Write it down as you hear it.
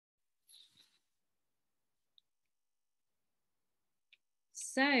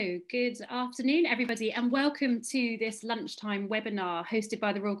So, good afternoon, everybody, and welcome to this lunchtime webinar hosted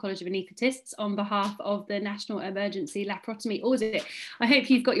by the Royal College of Anaesthetists on behalf of the National Emergency Laparotomy Audit. I hope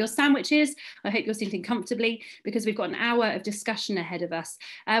you've got your sandwiches. I hope you're sitting comfortably because we've got an hour of discussion ahead of us.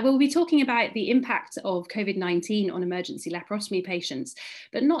 We'll be talking about the impact of COVID-19 on emergency laparotomy patients,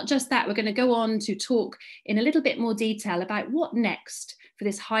 but not just that. We're going to go on to talk in a little bit more detail about what next for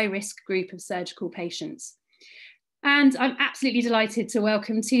this high-risk group of surgical patients. And I'm absolutely delighted to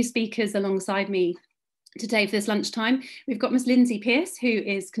welcome two speakers alongside me today for this lunchtime. We've got Ms. Lindsay Pearce, who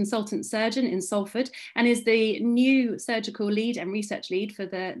is consultant surgeon in Salford and is the new surgical lead and research lead for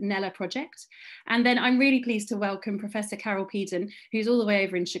the NELA project. And then I'm really pleased to welcome Professor Carol Peden, who's all the way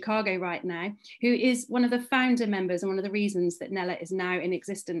over in Chicago right now, who is one of the founder members and one of the reasons that NELA is now in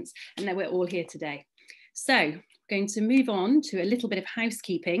existence and that we're all here today. So, going to move on to a little bit of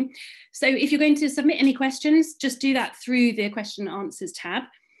housekeeping. So if you're going to submit any questions, just do that through the question and answers tab.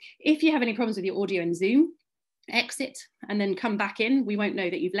 If you have any problems with your audio in Zoom, exit and then come back in. We won't know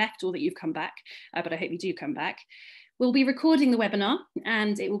that you've left or that you've come back, but I hope you do come back. We'll be recording the webinar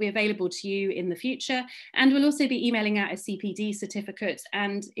and it will be available to you in the future. And we'll also be emailing out a CPD certificate.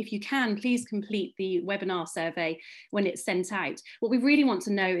 And if you can, please complete the webinar survey when it's sent out. What we really want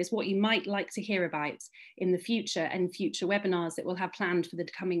to know is what you might like to hear about in the future and future webinars that we'll have planned for the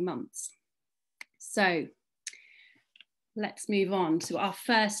coming months. So let's move on to our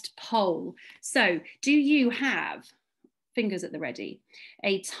first poll. So do you have, fingers at the ready,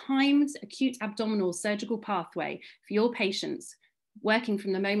 a timed acute abdominal surgical pathway for your patients working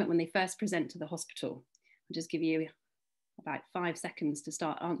from the moment when they first present to the hospital? I'll just give you about 5 seconds to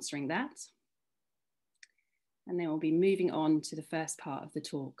start answering that. And then we'll be moving on to the first part of the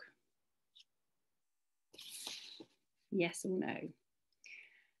talk. Yes or no?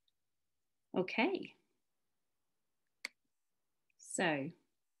 Okay. So,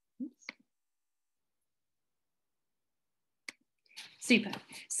 oops. Super.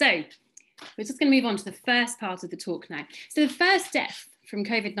 So we're just going to move on to the first part of the talk now. So the first death from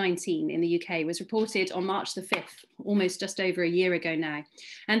COVID-19 in the UK was reported on March the 5th, almost just over a year ago now.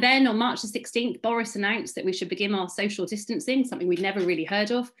 And then on March the 16th, Boris announced that we should begin our social distancing, something we'd never really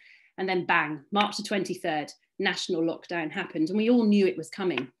heard of. And then bang, March the 23rd, national lockdown happened and we all knew it was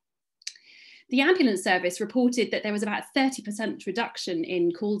coming. The ambulance service reported that there was about a 30% reduction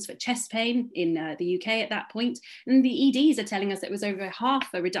in calls for chest pain in the UK at that point. And the EDs are telling us that it was over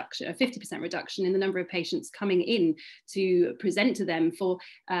half a reduction, a 50% reduction in the number of patients coming in to present to them for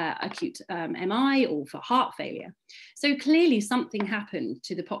acute MI or for heart failure. So clearly something happened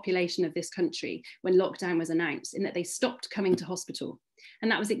to the population of this country when lockdown was announced in that they stopped coming to hospital.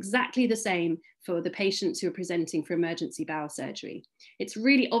 And that was exactly the same for the patients who are presenting for emergency bowel surgery. It's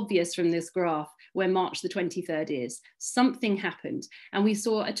really obvious from this graph where March the 23rd is. Something happened and we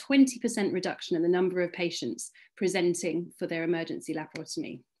saw a 20% reduction in the number of patients presenting for their emergency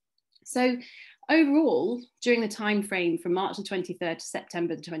laparotomy. So overall, during the time frame from March the 23rd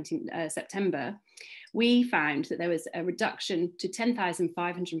to September, we found that there was a reduction to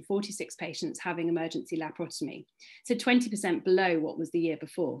 10,546 patients having emergency laparotomy, so 20% below what was the year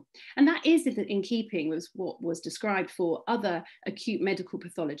before. And that is in keeping with what was described for other acute medical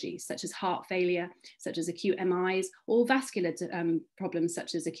pathologies, such as heart failure, such as acute MIs, or vascular problems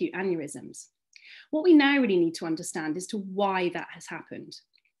such as acute aneurysms. What we now really need to understand is to why that has happened.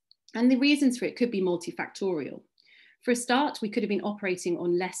 And the reasons for it could be multifactorial. For a start, we could have been operating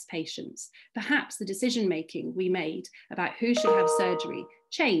on less patients. Perhaps the decision-making we made about who should have surgery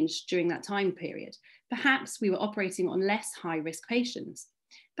changed during that time period. Perhaps we were operating on less high-risk patients.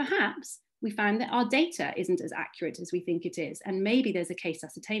 Perhaps we found that our data isn't as accurate as we think it is, and maybe there's a case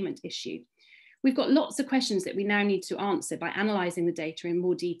ascertainment issue. We've got lots of questions that we now need to answer by analysing the data in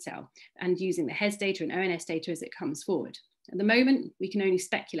more detail and using the HES data and ONS data as it comes forward. At the moment, we can only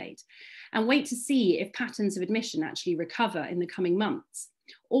speculate and wait to see if patterns of admission actually recover in the coming months,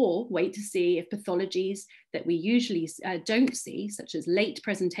 or wait to see if pathologies that we usually don't see, such as late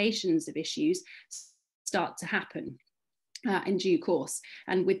presentations of issues, start to happen in due course,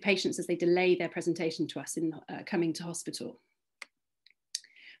 and with patients as they delay their presentation to us in coming to hospital.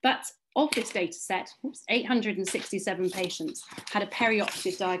 But of this data set, 867 patients had a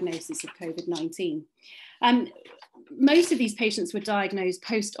perioperative diagnosis of COVID-19. Most of these patients were diagnosed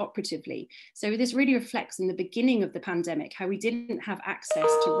post-operatively. So this really reflects in the beginning of the pandemic, how we didn't have access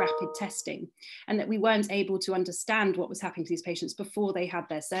to rapid testing and that we weren't able to understand what was happening to these patients before they had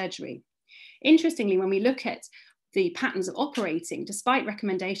their surgery. Interestingly, when we look at the patterns of operating, despite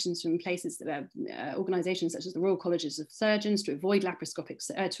recommendations from places, organisations such as the Royal Colleges of Surgeons to avoid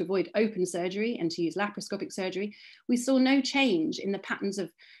open surgery and to use laparoscopic surgery, we saw no change in the patterns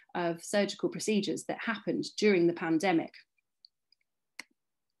of surgical procedures that happened during the pandemic.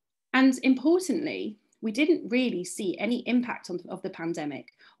 And importantly, we didn't really see any impact of the pandemic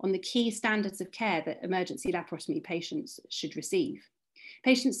on the key standards of care that emergency laparotomy patients should receive.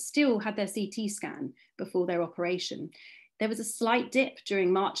 Patients still had their CT scan before their operation. There was a slight dip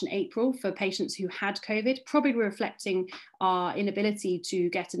during March and April for patients who had COVID, probably reflecting our inability to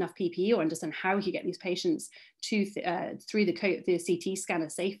get enough PPE or understand how we could get these patients through the CT scanner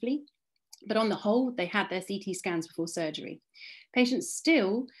safely. But on the whole, they had their CT scans before surgery. Patients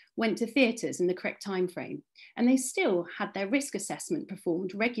still went to theatres in the correct time frame, and they still had their risk assessment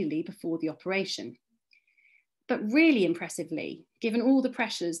performed regularly before the operation. But really impressively, given all the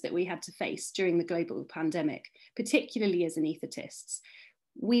pressures that we had to face during the global pandemic, particularly as anaesthetists,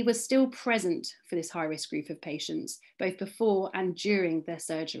 we were still present for this high-risk group of patients, both before and during their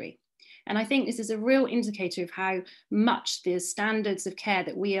surgery. And I think this is a real indicator of how much the standards of care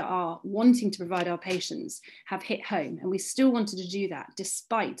that we are wanting to provide our patients have hit home. And we still wanted to do that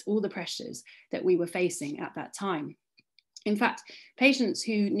despite all the pressures that we were facing at that time. In fact, patients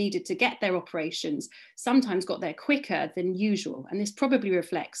who needed to get their operations sometimes got there quicker than usual. And this probably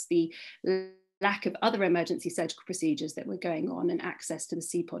reflects the lack of other emergency surgical procedures that were going on and access to the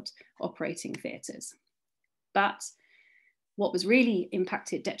CPOD operating theatres. But what was really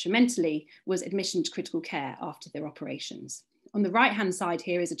impacted detrimentally was admission to critical care after their operations. On the right-hand side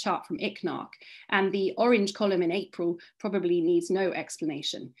here is a chart from ICNARC, and the orange column in April probably needs no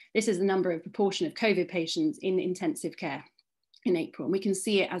explanation. This is the proportion of COVID patients in intensive care in April, and we can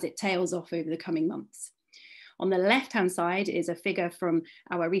see it as it tails off over the coming months. On the left-hand side is a figure from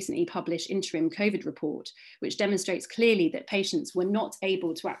our recently published interim COVID report, which demonstrates clearly that patients were not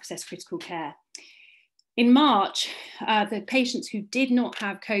able to access critical care. In March, the patients who did not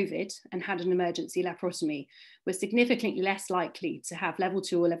have COVID and had an emergency laparotomy were significantly less likely to have level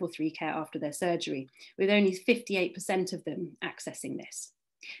 2 or level 3 care after their surgery, with only 58% of them accessing this.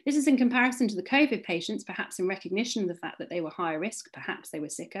 This is in comparison to the COVID patients, perhaps in recognition of the fact that they were higher risk, perhaps they were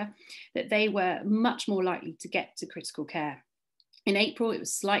sicker, that they were much more likely to get to critical care. In April, it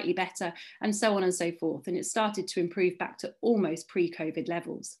was slightly better, and so on and so forth, and it started to improve back to almost pre-COVID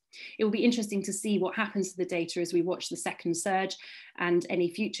levels. It will be interesting to see what happens to the data as we watch the second surge and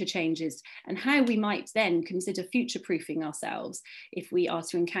any future changes, and how we might then consider future-proofing ourselves if we are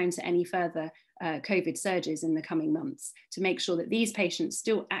to encounter any further COVID surges in the coming months, to make sure that these patients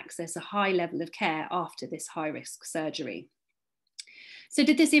still access a high level of care after this high-risk surgery. So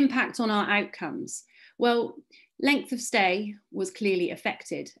did this impact on our outcomes? Well, length of stay was clearly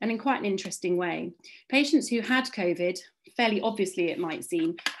affected, and in quite an interesting way. Patients who had COVID, fairly obviously it might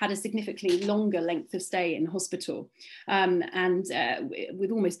seem, had a significantly longer length of stay in hospital,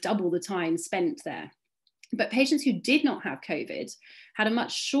 with almost double the time spent there. But patients who did not have COVID had a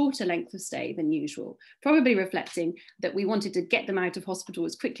much shorter length of stay than usual, probably reflecting that we wanted to get them out of hospital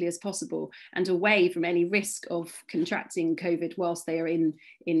as quickly as possible and away from any risk of contracting COVID whilst they are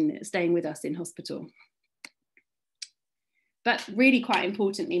staying with us in hospital. But really quite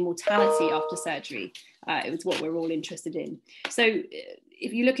importantly, mortality after surgery is what we're all interested in. So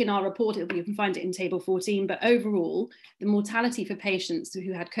if you look in our report, you can find it in table 14, but overall, the mortality for patients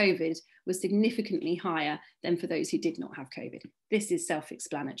who had COVID was significantly higher than for those who did not have COVID. This is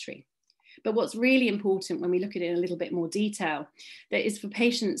self-explanatory. But what's really important when we look at it in a little bit more detail, that is for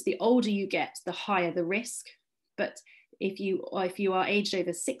patients, the older you get, the higher the risk. But if you are aged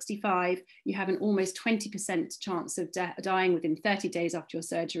over 65, you have an almost 20% chance of dying within 30 days after your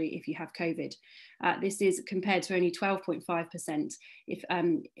surgery if you have COVID. This is compared to only 12.5%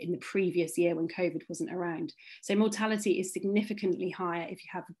 in the previous year when COVID wasn't around. So mortality is significantly higher if you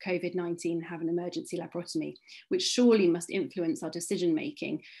have COVID-19 and have an emergency laparotomy, which surely must influence our decision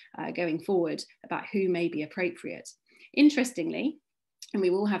making going forward about who may be appropriate. Interestingly, and we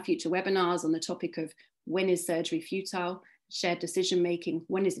will have future webinars on the topic of when is surgery futile, shared decision making,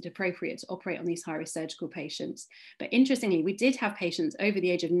 when is it appropriate to operate on these high-risk surgical patients. But interestingly, we did have patients over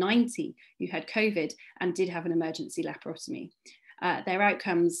the age of 90 who had COVID and did have an emergency laparotomy. Their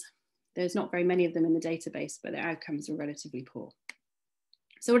outcomes, there's not very many of them in the database, but their outcomes were relatively poor.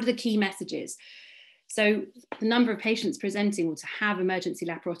 So what are the key messages? So the number of patients presenting or to have emergency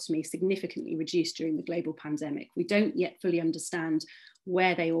laparotomy significantly reduced during the global pandemic. We don't yet fully understand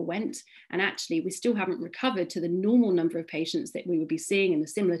where they all went. And actually, we still haven't recovered to the normal number of patients that we would be seeing in a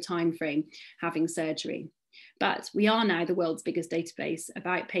similar time frame having surgery. But we are now the world's biggest database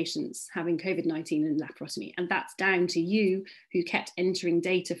about patients having COVID-19 and laparotomy. And that's down to you who kept entering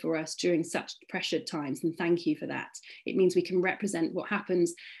data for us during such pressured times. And thank you for that. It means we can represent what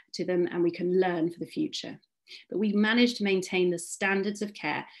happens to them and we can learn for the future. But we've managed to maintain the standards of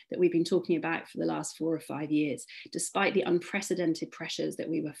care that we've been talking about for the last 4 or 5 years, despite the unprecedented pressures that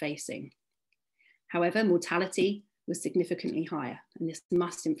we were facing. However, mortality was significantly higher, and this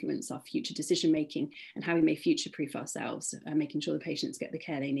must influence our future decision-making and how we may future-proof ourselves, making sure the patients get the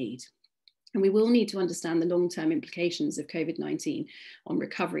care they need. And we will need to understand the long-term implications of COVID-19 on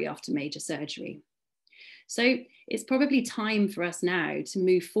recovery after major surgery. So it's probably time for us now to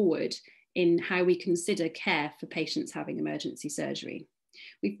move forward in how we consider care for patients having emergency surgery.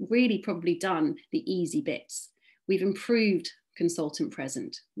 We've really probably done the easy bits. We've improved consultant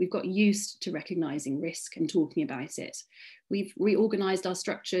present. We've got used to recognising risk and talking about it. We've reorganised our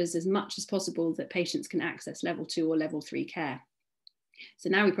structures as much as possible that patients can access level 2 or level 3 care. So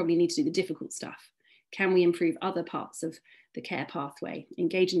now we probably need to do the difficult stuff. Can we improve other parts of the care pathway?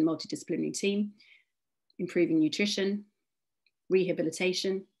 Engaging the multidisciplinary team, improving nutrition,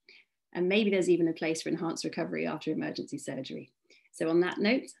 rehabilitation, and maybe there's even a place for enhanced recovery after emergency surgery. So on that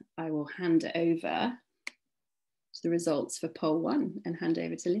note, I will hand it over to the results for poll 1 and hand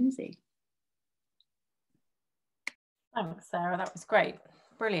over to Lindsay. Thanks, Sarah, that was great.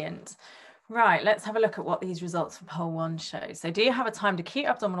 Brilliant. Right, let's have a look at what these results for poll 1 show. So do you have a time to acute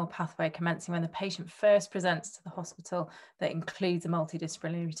abdominal pathway commencing when the patient first presents to the hospital that includes a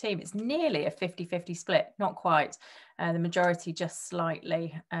multidisciplinary team? It's nearly a 50-50 split, not quite. The majority just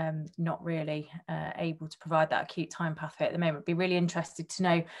slightly not really able to provide that acute time pathway at the moment. Be really interested to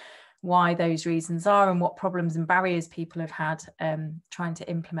know why those reasons are and what problems and barriers people have had trying to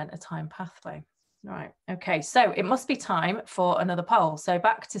implement a time pathway. Right, okay, so it must be time for another poll. So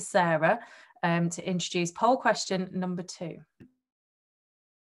back to Sarah to introduce poll question number 2.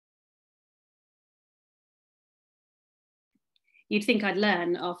 You'd think I'd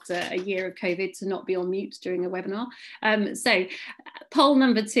learn after a year of COVID to not be on mute during a webinar. So poll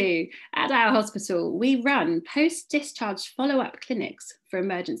number 2, at our hospital, we run post-discharge follow-up clinics for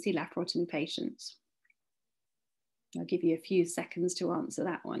emergency laparotomy patients. I'll give you a few seconds to answer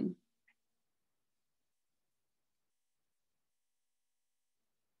that one.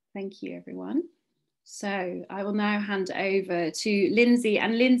 Thank you, everyone. So I will now hand over to Lindsay,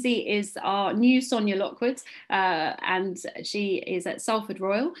 and Lindsay is our new Sonia Lockwood, and she is at Salford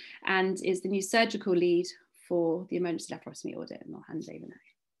Royal and is the new surgical lead for the emergency laparotomy audit, and I'll hand it over now.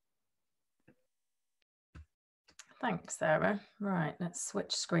 Thanks, Sarah. Right, let's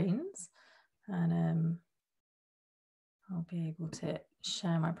switch screens and I'll be able to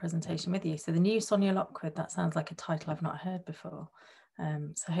share my presentation with you. So the new Sonia Lockwood, that sounds like a title I've not heard before.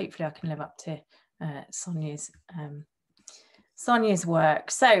 So hopefully I can live up to Sonia's work.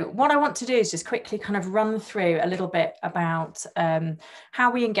 So what I want to do is just quickly kind of run through a little bit about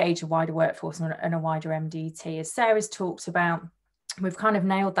how we engage a wider workforce and a wider MDT. As Sarah's talked about, we've kind of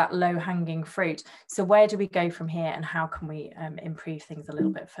nailed that low-hanging fruit. So where do we go from here and how can we improve things a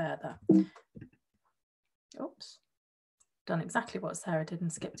little bit further? Oops, done exactly what Sarah did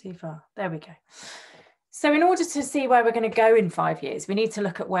and skipped too far. There we go. So in order to see where we're going to go in 5 years, we need to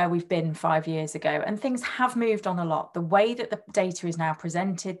look at where we've been 5 years ago, and things have moved on a lot. The way that the data is now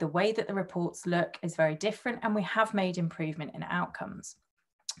presented, the way that the reports look is very different, and we have made improvement in outcomes.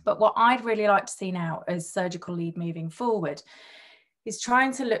 But what I'd really like to see now as surgical lead moving forward is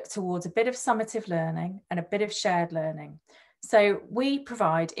trying to look towards a bit of summative learning and a bit of shared learning. So we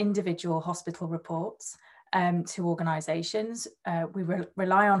provide individual hospital reports to organisations. We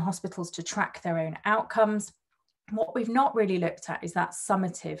rely on hospitals to track their own outcomes. What we've not really looked at is that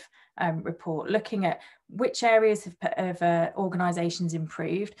summative report, looking at which areas of organisations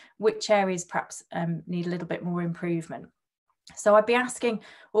improved, which areas perhaps need a little bit more improvement. So I'd be asking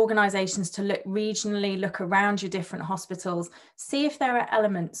organisations to look regionally, look around your different hospitals, see if there are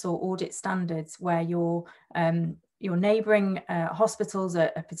elements or audit standards where your neighbouring hospitals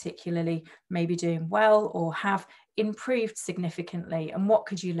are particularly maybe doing well or have improved significantly, and what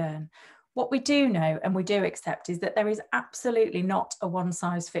could you learn? What we do know and we do accept is that there is absolutely not a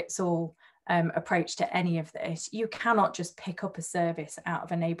one-size-fits-all approach to any of this. You cannot just pick up a service out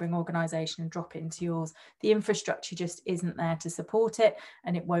of a neighbouring organisation and drop it into yours. The infrastructure just isn't there to support it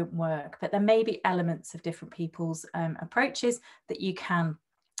and it won't work. But there may be elements of different people's approaches that you can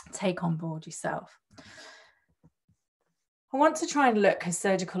take on board yourself. I want to try and look as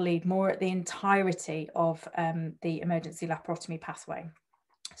surgical lead more at the entirety of the emergency laparotomy pathway.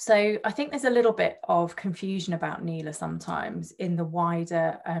 So I think there's a little bit of confusion about NELA sometimes in the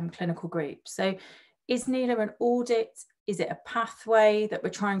wider clinical group. So Is NELA an audit? Is it a pathway that we're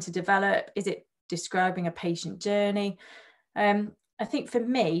trying to develop? Is it describing a patient journey? I think for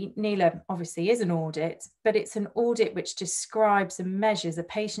me, NELA obviously is an audit, but it's an audit which describes and measures a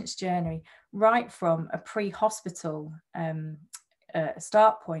patient's journey right from a pre-hospital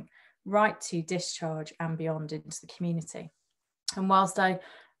start point right to discharge and beyond into the community. And whilst I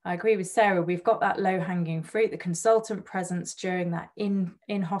agree with Sarah, we've got that low-hanging fruit, the consultant presence during that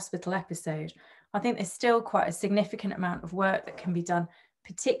in-hospital episode. I think there's still quite a significant amount of work that can be done,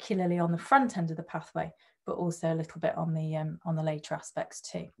 particularly on the front end of the pathway, but also a little bit on the later aspects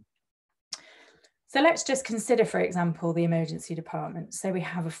too. So let's just consider, for example, the emergency department. So we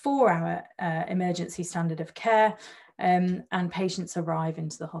have a 4-hour emergency standard of care and patients arrive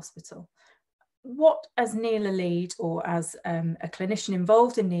into the hospital. What, as NELA lead or as a clinician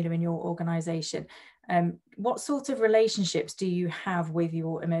involved in NELA in your organisation, what sort of relationships do you have with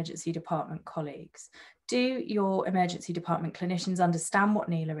your emergency department colleagues? Do your emergency department clinicians understand what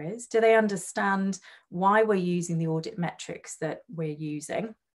NELA is? Do they understand why we're using the audit metrics that we're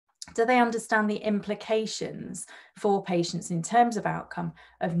using? Do they understand the implications for patients in terms of outcome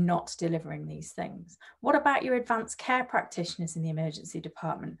of not delivering these things? What about your advanced care practitioners in the emergency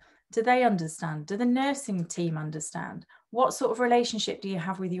department? Do they understand? Do the nursing team understand? What sort of relationship do you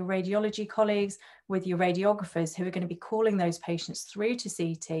have with your radiology colleagues, with your radiographers who are going to be calling those patients through to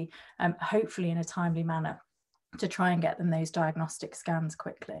CT, hopefully in a timely manner, to try and get them those diagnostic scans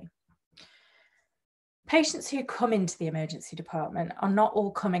quickly? Patients who come into the emergency department are not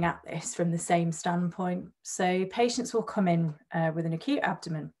all coming at this from the same standpoint. So patients will come in with an acute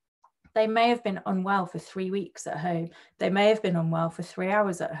abdomen. They may have been unwell for 3 weeks at home. They may have been unwell for 3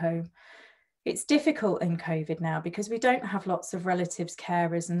 hours at home. It's difficult in COVID now because we don't have lots of relatives,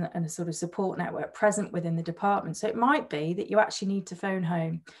 carers and a sort of support network present within the department. So it might be that you actually need to phone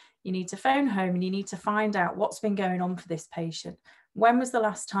home. You need to phone home and you need to find out what's been going on for this patient. When was the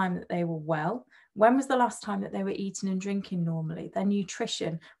last time that they were well? When was the last time that they were eating and drinking normally? Their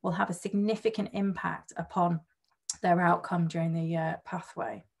nutrition will have a significant impact upon their outcome during the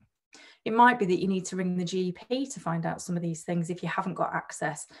pathway. It might be that you need to ring the GP to find out some of these things if you haven't got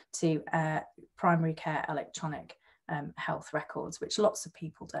access to primary care electronic health records, which lots of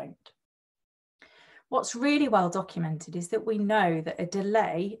people don't. What's really well documented is that we know that a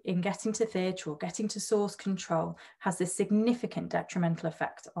delay in getting to theatre or getting to source control has a significant detrimental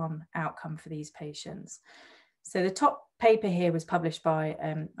effect on outcome for these patients. So the top paper here was published by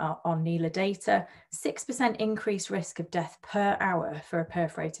on NELA data, 6% increased risk of death per hour for a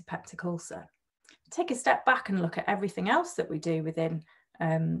perforated peptic ulcer. Take a step back and look at everything else that we do within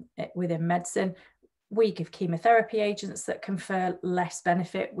medicine. We give chemotherapy agents that confer less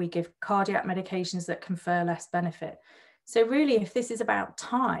benefit. We give cardiac medications that confer less benefit. So really, if this is about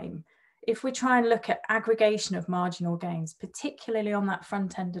time, if we try and look at aggregation of marginal gains, particularly on that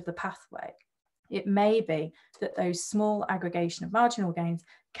front end of the pathway, it may be that those small aggregation of marginal gains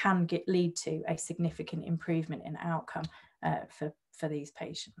can lead to a significant improvement in outcome for these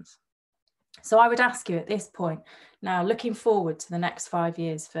patients. So I would ask you at this point, now looking forward to the next 5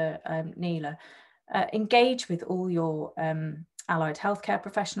 years for NELA, engage with all your allied healthcare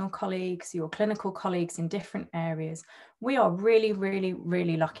professional colleagues, your clinical colleagues in different areas. We are really, really,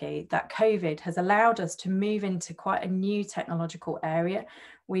 really lucky that COVID has allowed us to move into quite a new technological area.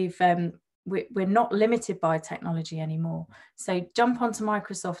 We're not limited by technology anymore. So jump onto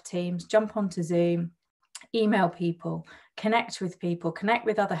Microsoft Teams, jump onto Zoom, email people, connect with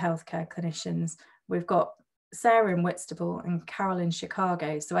other healthcare clinicians. We've got Sarah in Whitstable and Carol in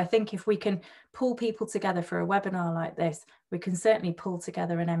Chicago. So I think if we can pull people together for a webinar like this, we can certainly pull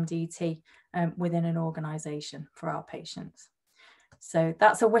together an MDT within an organisation for our patients. So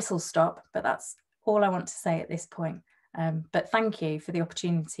that's a whistle stop, but that's all I want to say at this point. But thank you for the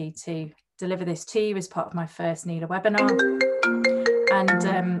opportunity to deliver this to you as part of my first NELA webinar.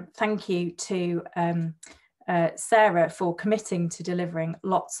 And thank you to Sarah for committing to delivering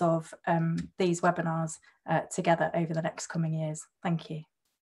lots of these webinars together over the next coming years. Thank you.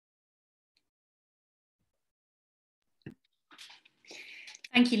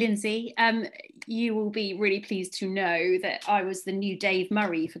 Thank you, Lindsay. You will be really pleased to know that I was the new Dave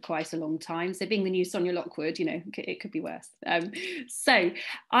Murray for quite a long time. So being the new Sonia Lockwood, you know, it could be worse. So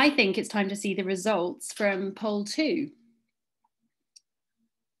I think it's time to see the results from poll 2.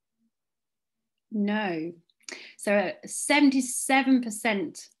 No. So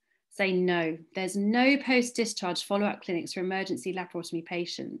 77% say no. There's no post-discharge follow-up clinics for emergency laparotomy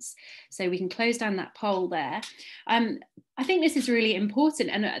patients. So we can close down that poll there. I think this is really important,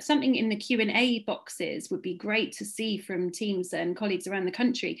 and something in the Q&A boxes would be great to see from teams and colleagues around the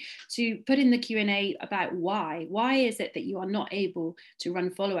country, to put in the Q&A about why. Why is it that you are not able to run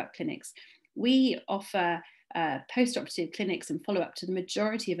follow-up clinics? We offer post-operative clinics and follow-up to the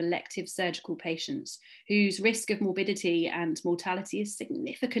majority of elective surgical patients whose risk of morbidity and mortality is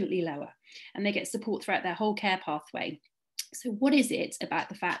significantly lower, and they get support throughout their whole care pathway. So what is it about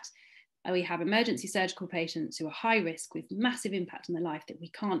the fact we have emergency surgical patients who are high risk with massive impact on their life that we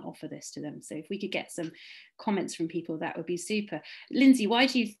can't offer this to them? So if we could get some comments from people, that would be super. Lindsay, why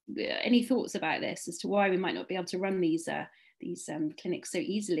do you, any thoughts about this as to why we might not be able to run these clinics so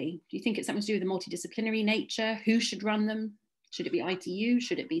easily? Do you think it's something to do with the multidisciplinary nature? Who should run them? Should it be ITU?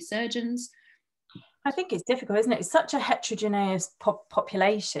 Should it be surgeons? I think it's difficult, isn't it? It's such a heterogeneous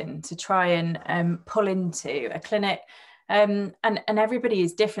population to try and pull into a clinic. And everybody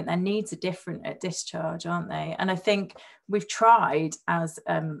is different. Their needs are different at discharge, aren't they? And I think we've tried as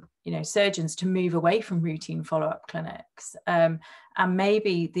surgeons to move away from routine follow-up clinics, and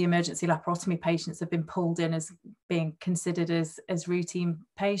maybe the emergency laparotomy patients have been pulled in as being considered as routine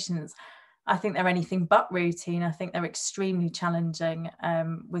patients. I think they're anything but routine. I think they're extremely challenging,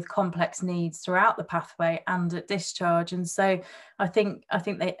 with complex needs throughout the pathway and at discharge. And so I think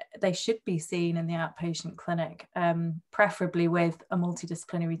they should be seen in the outpatient clinic, preferably with a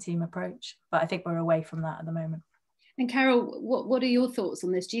multidisciplinary team approach. But I think we're away from that at the moment. And Carol, what are your thoughts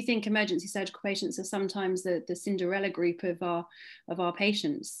on this? Do you think emergency surgical patients are sometimes the Cinderella group of our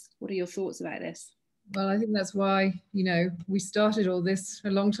patients? What are your thoughts about this? Well, I think that's why, we started all this a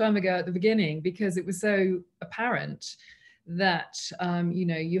long time ago at the beginning, because it was so apparent that,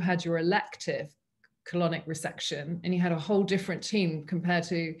 you had your elective colonic resection and you had a whole different team compared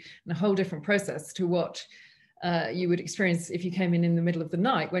to, and a whole different process to what you would experience if you came in the middle of the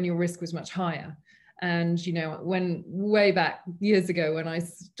night when your risk was much higher. And, when way back years ago, when I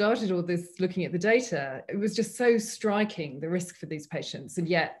started all this looking at the data, it was just so striking, the risk for these patients. And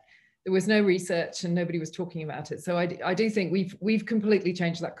yet there was no research and nobody was talking about it. So I do think we've completely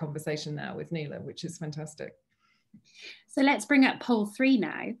changed that conversation now with NELA, which is fantastic. So let's bring up poll 3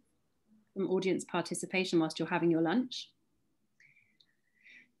 now from audience participation whilst you're having your lunch.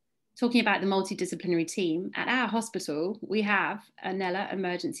 Talking about the multidisciplinary team, at our hospital, we have a NELA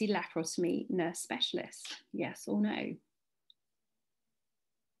emergency laparotomy nurse specialist. Yes or no?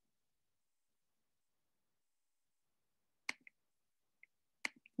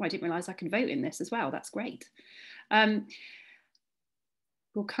 I didn't realise I could vote in this as well. That's great.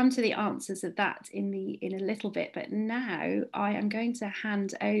 We'll come to the answers of that in a little bit, but now I am going to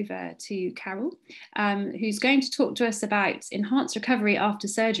hand over to Carol, who's going to talk to us about enhanced recovery after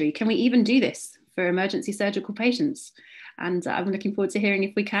surgery. Can we even do this for emergency surgical patients? And I'm looking forward to hearing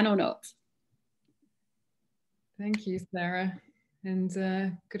if we can or not. Thank you, Sarah, and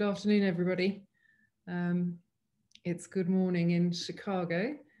good afternoon, everybody. It's good morning in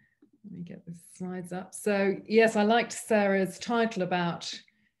Chicago. Let me get the slides up. So yes, I liked Sarah's title about,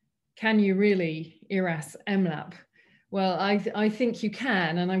 can you really ERAS MLAP? Well, I think you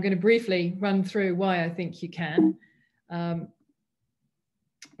can, and I'm going to briefly run through why I think you can.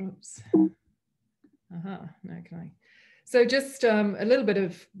 Oops. No, can I? So just a little bit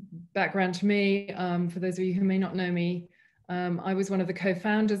of background to me, for those of you who may not know me. I was one of the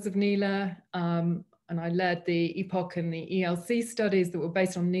co-founders of NELA, and I led the EPOC and the ELC studies that were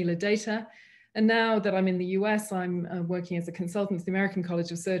based on NELA data. And now that I'm in the US, I'm working as a consultant to the American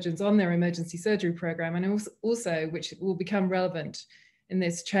College of Surgeons on their emergency surgery program, and also, which will become relevant in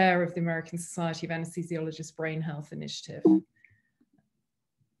this, chair of the American Society of Anesthesiologists Brain Health Initiative.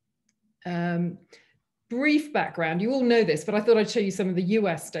 Brief background, you all know this, but I thought I'd show you some of the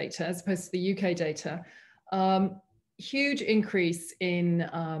US data as opposed to the UK data. Huge increase in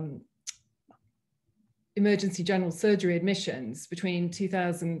emergency general surgery admissions between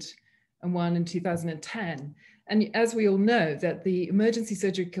 2001 and 2010. And as we all know, that the emergency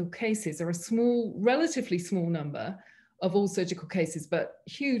surgical cases are a small, relatively small number of all surgical cases, but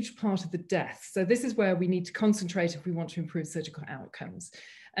huge part of the deaths. So this is where we need to concentrate if we want to improve surgical outcomes.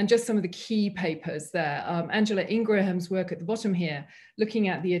 And just some of the key papers there. Angela Ingraham's work at the bottom here, looking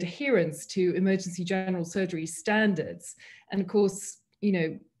at the adherence to emergency general surgery standards. And of course,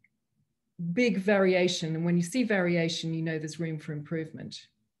 big variation. And when you see variation, there's room for improvement.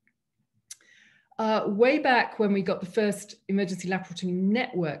 Way back when we got the first emergency laparotomy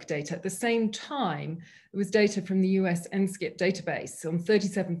network data, at the same time, it was data from the US NSCIP database on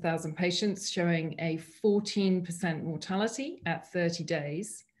 37,000 patients showing a 14% mortality at 30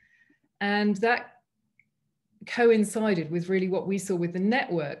 days. And that coincided with really what we saw with the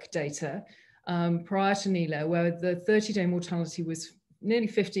network data prior to NELA, where the 30-day mortality was nearly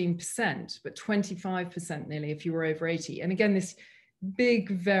 15%, but 25% nearly if you were over 80. And again, this big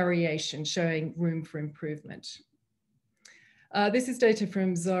variation showing room for improvement. This is data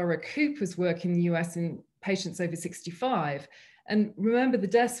from Zara Cooper's work in the US in patients over 65. And remember, the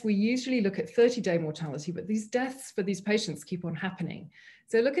deaths, we usually look at 30-day mortality, but these deaths for these patients keep on happening.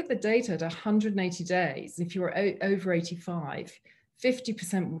 So look at the data at 180 days. If you're over 85,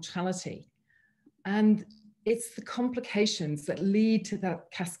 50% mortality. And it's the complications that lead to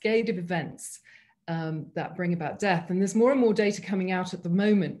that cascade of events that bring about death. And there's more and more data coming out at the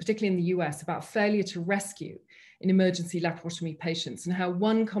moment, particularly in the US, about failure to rescue in emergency laparotomy patients and how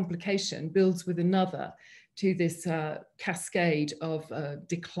one complication builds with another to this cascade of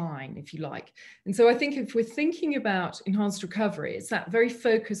decline, if you like. And so I think if we're thinking about enhanced recovery, it's that very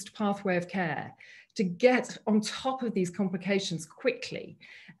focused pathway of care to get on top of these complications quickly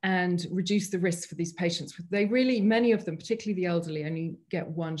and reduce the risk for these patients. They really, many of them, particularly the elderly, only get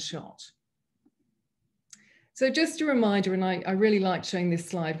one shot. So just a reminder, and I really like showing this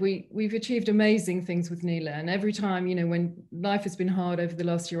slide, we've achieved amazing things with NELA, and every time, you know, when life has been hard over the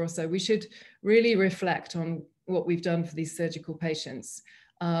last year or so, we should really reflect on what we've done for these surgical patients.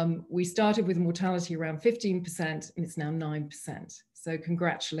 We started with mortality around 15%, and it's now 9%. So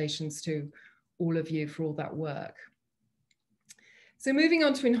congratulations to all of you for all that work. So moving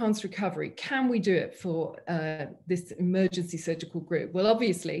on to enhanced recovery, can we do it for this emergency surgical group? Well,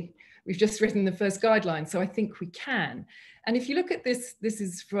 obviously, we've just written the first guidelines, so I think we can. And if you look at this, this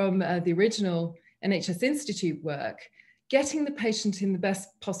is from the original NHS Institute work, getting the patient in the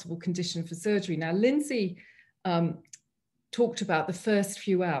best possible condition for surgery. Now, Lindsay talked about the first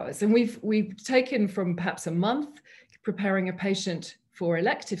few hours, and we've taken from perhaps a month preparing a patient for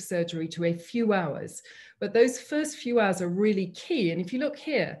elective surgery to a few hours. But those first few hours are really key. And if you look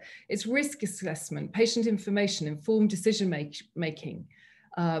here, it's risk assessment, patient information, informed decision making,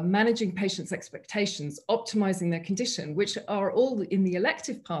 managing patients' expectations, optimizing their condition, which are all in the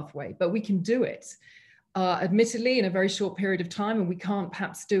elective pathway, but we can do it. Admittedly, in a very short period of time, and we can't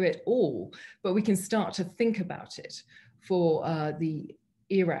perhaps do it all, but we can start to think about it for the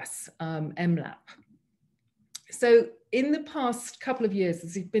ERAS MLAP. So in the past couple of years,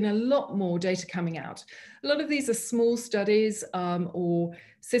 there's been a lot more data coming out. A lot of these are small studies or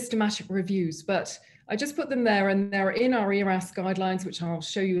systematic reviews, but I just put them there, and they're in our ERAS guidelines, which I'll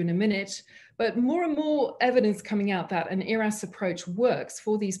show you in a minute. But more and more evidence coming out that an ERAS approach works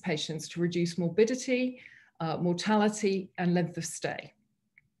for these patients to reduce morbidity, mortality, and length of stay.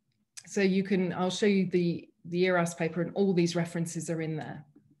 So you can, I'll show you the ERAS paper, and all these references are in there.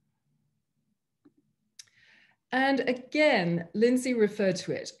 And again, Lindsay referred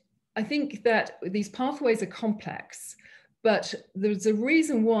to it. I think that these pathways are complex, but there's a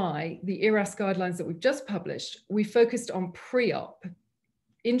reason why the ERAS guidelines that we've just published, we focused on pre-op.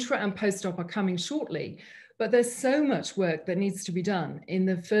 Intra and post-op are coming shortly, but there's so much work that needs to be done in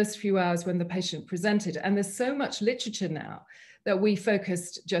the first few hours when the patient presented. And there's so much literature now that we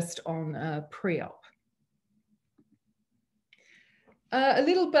focused just on pre-op. A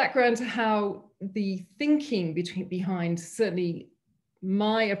little background to how the thinking behind certainly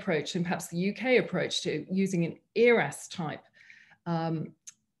my approach and perhaps the UK approach to using an ERAS type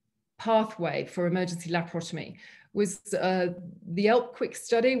pathway for emergency laparotomy was the ELP Quick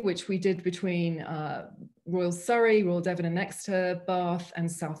study, which we did between Royal Surrey, Royal Devon and Exeter, Bath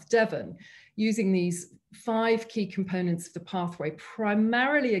and South Devon, using these 5 key components of the pathway,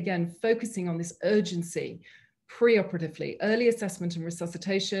 primarily again focusing on this urgency preoperatively, early assessment and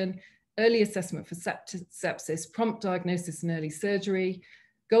resuscitation, early assessment for sepsis, prompt diagnosis and early surgery,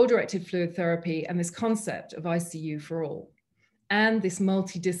 goal-directed fluid therapy, and this concept of ICU for all, and this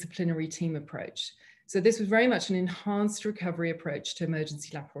multidisciplinary team approach. So this was very much an enhanced recovery approach to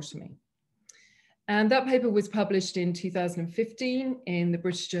emergency laparotomy. And that paper was published in 2015 in the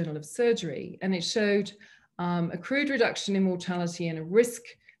British Journal of Surgery, and it showed a crude reduction in mortality and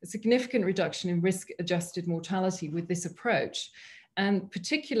a significant reduction in risk-adjusted mortality with this approach, and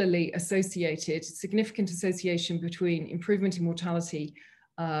particularly significant association between improvement in mortality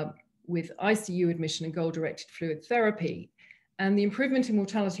with ICU admission and goal-directed fluid therapy. And the improvement in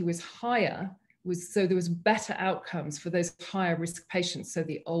mortality was higher, so there was better outcomes for those higher risk patients, so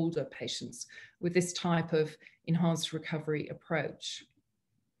the older patients, with this type of enhanced recovery approach.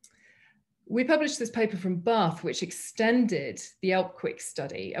 We published this paper from Bath, which extended the ELP Quick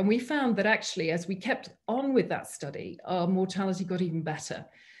study. And we found that actually, as we kept on with that study, our mortality got even better.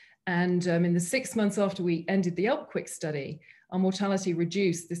 And in the 6 months after we ended the ELP Quick study, our mortality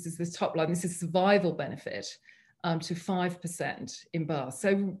reduced, this is the top line, this is survival benefit, to 5% in Bath.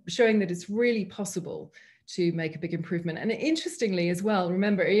 So showing that it's really possible to make a big improvement. And interestingly as well,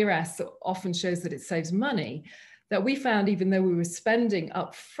 remember ERAS often shows that it saves money, that we found even though we were spending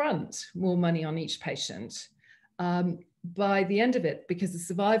upfront more money on each patient, by the end of it, because the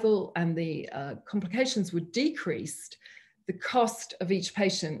survival and the complications were decreased, the cost of each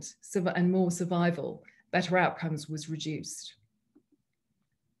patient and more survival, better outcomes was reduced.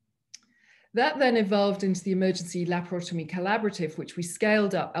 That then evolved into the Emergency Laparotomy Collaborative, which we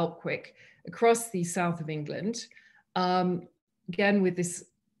scaled up quick across the south of England, again with this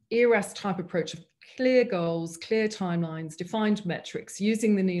ERAS type approach of clear goals, clear timelines, defined metrics,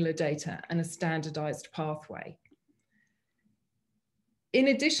 using the NELA data and a standardized pathway. In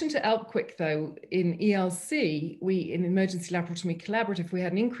addition to ELPQuick though, in ELC, in Emergency Laparotomy Collaborative, we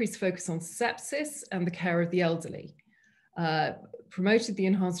had an increased focus on sepsis and the care of the elderly, promoted the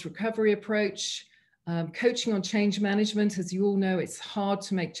enhanced recovery approach, coaching on change management. As you all know, it's hard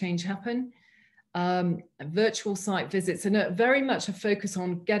to make change happen. Virtual site visits, and very much a focus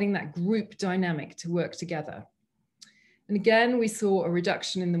on getting that group dynamic to work together. And again, we saw a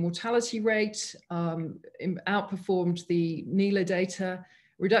reduction in the mortality rate, outperformed the NELA data,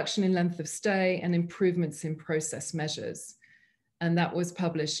 reduction in length of stay, and improvements in process measures. And that was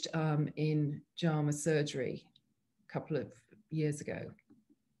published in JAMA Surgery a couple of years ago.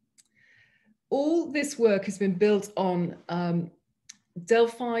 All this work has been built on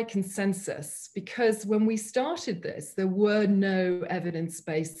Delphi consensus, because when we started this, there were no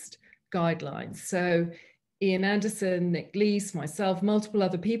evidence-based guidelines. So Ian Anderson, Nick Leese, myself, multiple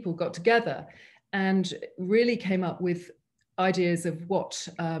other people got together and really came up with ideas of what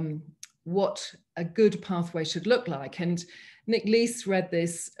a good pathway should look like. And Nick Leese led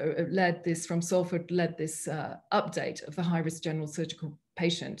this from Salford, led this update of the high-risk general surgical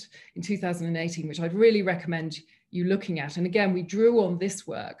patient in 2018, which I'd really recommend you looking at. And again, we drew on this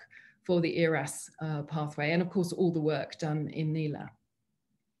work for the ERAS pathway, and of course, all the work done in NELA.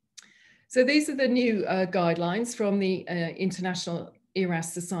 So these are the new guidelines from the International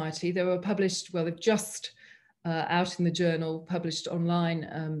ERAS Society. They were published, well, they've just out in the journal, published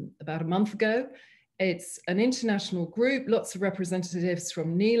online about a month ago. It's an international group, lots of representatives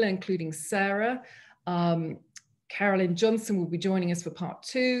from NELA, including Sarah. Carolyn Johnson will be joining us for part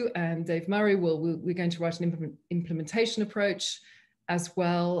 2, and Dave Murray we're going to write an implementation approach as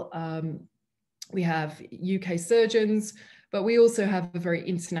well. We have UK surgeons, but we also have a very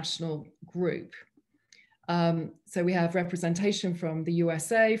international group. So we have representation from the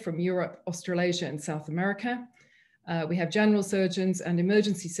USA, from Europe, Australasia, and South America. We have general surgeons and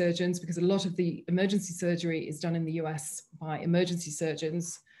emergency surgeons, because a lot of the emergency surgery is done in the US by emergency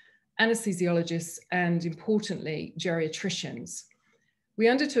surgeons, anesthesiologists, and importantly, geriatricians. We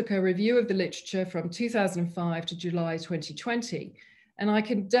undertook a review of the literature from 2005 to July 2020. And I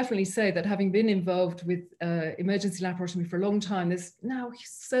can definitely say that having been involved with emergency laparotomy for a long time, there's now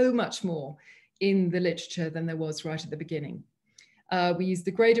so much more in the literature than there was right at the beginning. We used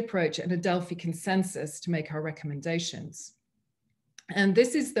the GRADE approach and a Delphi consensus to make our recommendations. And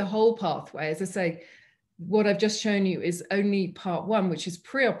this is the whole pathway. As I say, what I've just shown you is only part 1, which is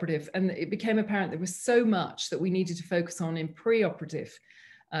preoperative. And it became apparent there was so much that we needed to focus on in preoperative,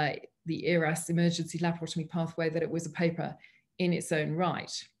 the ERAS emergency laparotomy pathway, that it was a paper in its own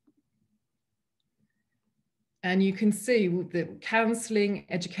right. And you can see the counseling,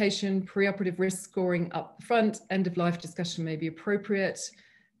 education, preoperative risk scoring up front, end of life discussion may be appropriate,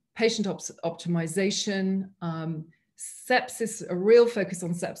 patient optimization, sepsis, a real focus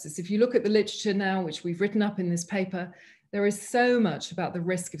on sepsis. If you look at the literature now, which we've written up in this paper, there is so much about the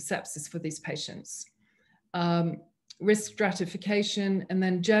risk of sepsis for these patients. Risk stratification, and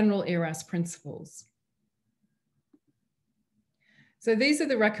then general ERAS principles. So these are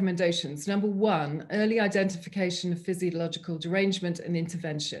the recommendations. Number 1, early identification of physiological derangement and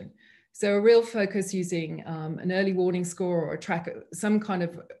intervention. So a real focus using an early warning score or some kind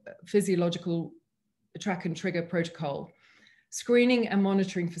of physiological track and trigger protocol. Screening and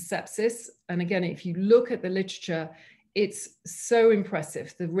monitoring for sepsis. And again, if you look at the literature, it's so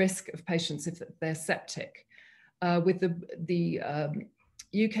impressive, the risk of patients if they're septic. With the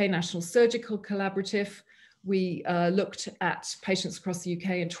UK National Surgical Collaborative, we looked at patients across the UK,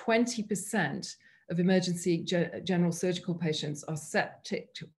 and 20% of emergency general surgical patients are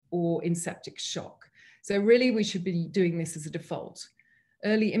septic or in septic shock. So really we should be doing this as a default.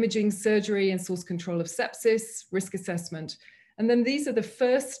 Early imaging, surgery, and source control of sepsis, risk assessment. And then these are the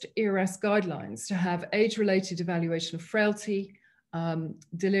first ERAS guidelines to have age-related evaluation of frailty,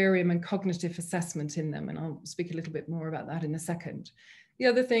 delirium and cognitive assessment in them, and I'll speak a little bit more about that in a second. The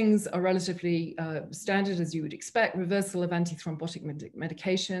other things are relatively standard, as you would expect: reversal of antithrombotic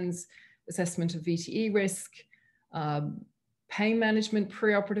medications, assessment of VTE risk, pain management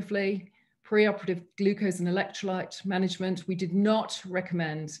preoperatively, preoperative glucose and electrolyte management. We did not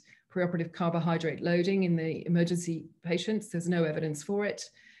recommend preoperative carbohydrate loading in the emergency patients. There's no evidence for it.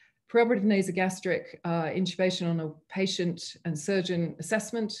 Preoperative nasogastric intubation on a patient and surgeon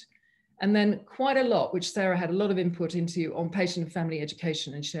assessment. And then quite a lot, which Sarah had a lot of input into, on patient and family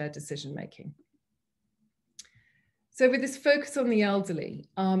education and shared decision making. So with this focus on the elderly,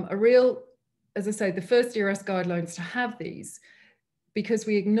 as I say, the first ERS guidelines to have these, because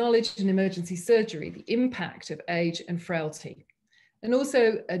we acknowledged in emergency surgery the impact of age and frailty, and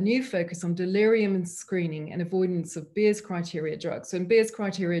also a new focus on delirium and screening and avoidance of Beers criteria drugs. So in Beers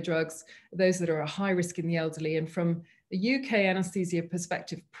criteria drugs, those that are a high risk in the elderly, and from the UK anesthesia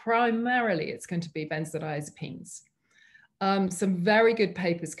perspective, primarily it's going to be benzodiazepines. Some very good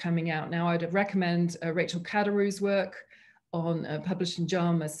papers coming out now. I'd recommend Rachel Kadaroo's work on published in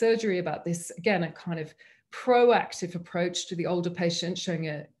JAMA Surgery about this, again, a kind of proactive approach to the older patient, showing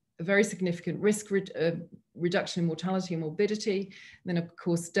a very significant risk reduction in mortality and morbidity. And then, of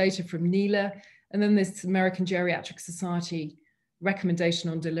course, data from NELA, and then this American Geriatric Society recommendation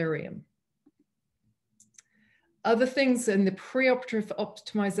on delirium. Other things in the preoperative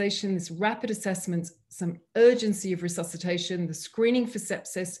optimization, this rapid assessment, some urgency of resuscitation, the screening for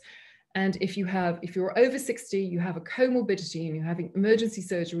sepsis. And if you're over 60, you have a comorbidity and you're having emergency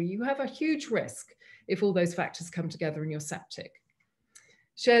surgery, you have a huge risk if all those factors come together and you're septic.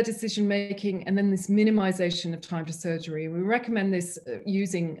 Shared decision making, and then this minimization of time to surgery. We recommend this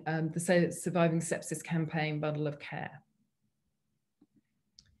using the Surviving Sepsis Campaign bundle of care.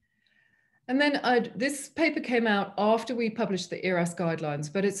 And then this paper came out after we published the ERS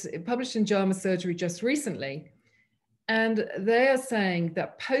guidelines, but it's published in JAMA Surgery just recently. And they are saying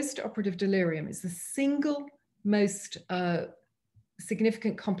that post-operative delirium is the single most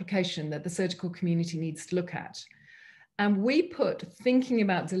significant complication that the surgical community needs to look at. And we put thinking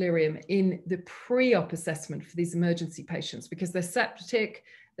about delirium in the pre-op assessment for these emergency patients because they're septic,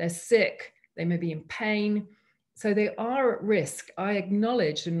 they're sick, they may be in pain. So they are at risk. I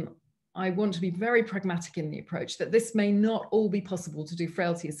acknowledge, and I want to be very pragmatic in the approach, that this may not all be possible to do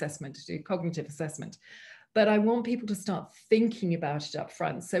frailty assessment, to do cognitive assessment, but I want people to start thinking about it up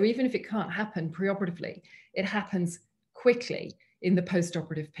front. So even if it can't happen preoperatively, it happens quickly in the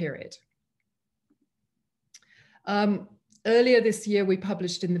post-operative period. Earlier this year, we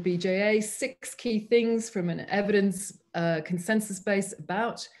published in the BJA 6 key things from an evidence consensus base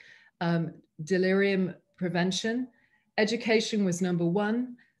about delirium prevention. Education was number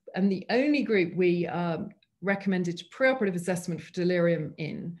 1, and the only group we recommended preoperative assessment for delirium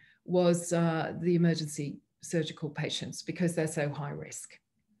in was the emergency surgical patients because they're so high risk.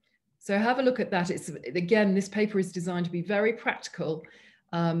 So have a look at that. It's, again, this paper is designed to be very practical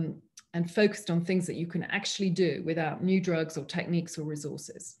and focused on things that you can actually do without new drugs or techniques or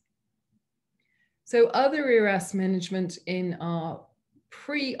resources. So other ERS management in our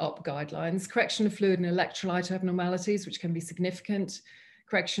pre-op guidelines: correction of fluid and electrolyte abnormalities, which can be significant,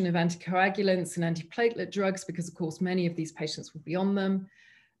 correction of anticoagulants and antiplatelet drugs, because of course many of these patients will be on them.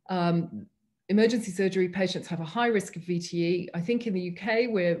 Emergency surgery patients have a high risk of VTE. I think in the UK,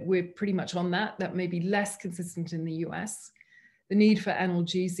 we're pretty much on that. That may be less consistent in the US. The need for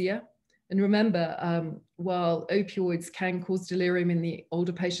analgesia. And remember, while opioids can cause delirium in the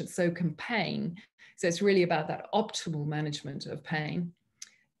older patients, so can pain. So it's really about that optimal management of pain.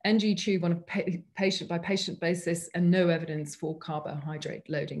 NG tube on a patient by patient basis, and no evidence for carbohydrate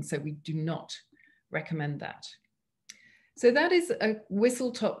loading. So we do not recommend that. So that is a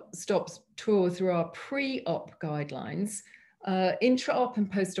whistle-stop tour through our pre-op guidelines. Intra-op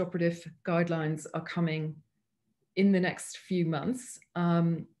and post-operative guidelines are coming in the next few months,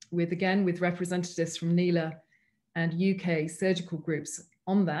 with representatives from NELA and UK surgical groups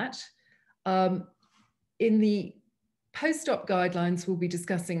on that. In the post-op guidelines, we'll be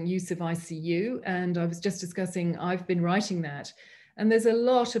discussing use of ICU, and I was just discussing, I've been writing that. And there's a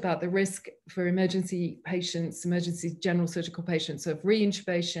lot about the risk for emergency patients, emergency general surgical patients, of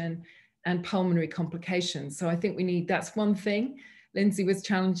reintubation and pulmonary complications. So I think we need, that's one thing. Lindsay was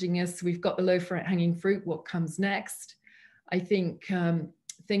challenging us. We've got the low hanging fruit. What comes next? I think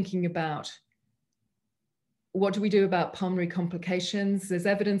thinking about what do we do about pulmonary complications? There's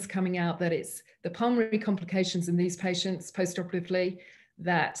evidence coming out that it's the pulmonary complications in these patients postoperatively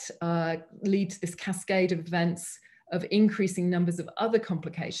that lead to this cascade of events of increasing numbers of other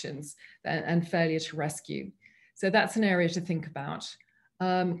complications and failure to rescue. So that's an area to think about.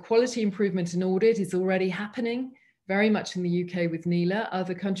 Quality improvement in audit is already happening very much in the UK with NELA.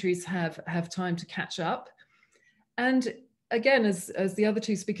 Other countries have time to catch up. And again, as the other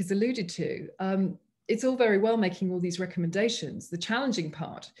two speakers alluded to, it's all very well making all these recommendations. The challenging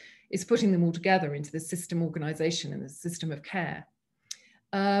part is putting them all together into the system organization and the system of care.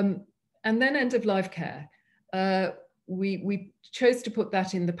 And then end of life care. We chose to put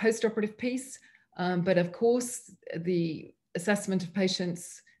that in the post-operative piece, but of course, the assessment of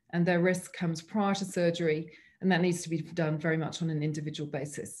patients and their risk comes prior to surgery, and that needs to be done very much on an individual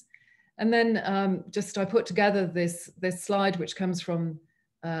basis. And then I put together this slide, which comes from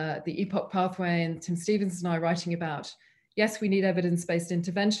the EPOC pathway, and Tim Stevens and I writing about, yes, we need evidence-based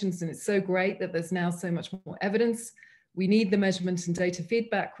interventions, and it's so great that there's now so much more evidence. We need the measurement and data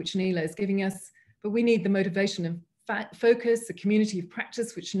feedback, which NELA is giving us, but we need the motivation and focus, the community of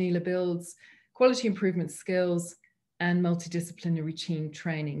practice, which NELA builds, quality improvement skills, and multidisciplinary team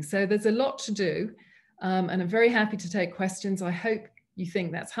training. So there's a lot to do, and I'm very happy to take questions. I hope you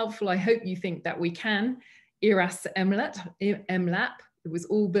think that's helpful. I hope you think that we can ERAS MLAP. It was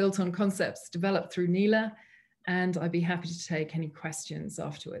all built on concepts developed through NELA, and I'd be happy to take any questions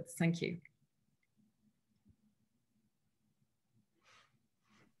afterwards. Thank you.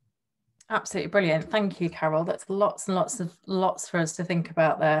 Absolutely brilliant. Thank you, Carol. That's lots and lots for us to think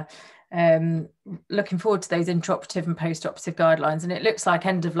about there. Looking forward to those intraoperative and post-operative guidelines. And it looks like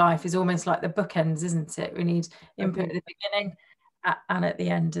end of life is almost like the bookends, isn't it? We need input at the beginning and at the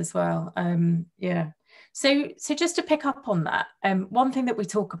end as well. Yeah. So just to pick up on that, one thing that we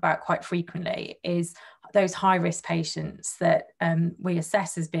talk about quite frequently is those high-risk patients that we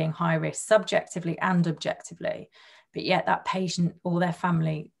assess as being high risk subjectively and objectively, but yet that patient or their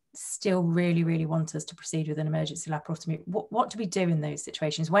family still really want us to proceed with an emergency laparotomy. What do we do in those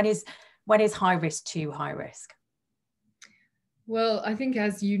situations? When is high risk too high risk? Well, I think,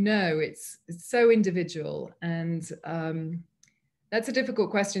 as you know, it's so individual, and that's a difficult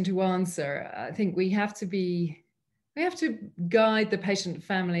question to answer. I think we have to guide the patient,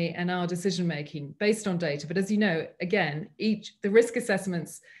 family, and our decision making based on data. But as you know, again, the risk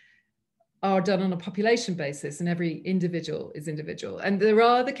assessments are done on a population basis, and every individual is individual. And there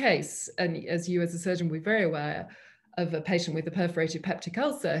are the case, and as you as a surgeon will be very aware, of a patient with a perforated peptic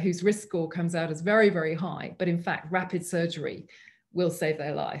ulcer whose risk score comes out as very high, but in fact, rapid surgery will save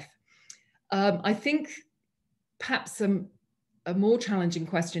their life. I think perhaps a more challenging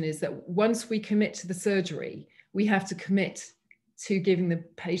question is that once we commit to the surgery, we have to commit to giving the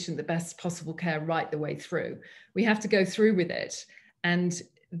patient the best possible care right the way through. We have to go through with it, and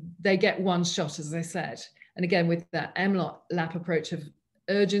they get one shot, as I said. And again, with that MLAP approach of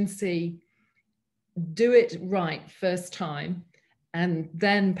urgency, do it right first time, and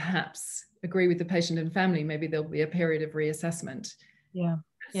then perhaps agree with the patient and family. Maybe there'll be a period of reassessment. Yeah.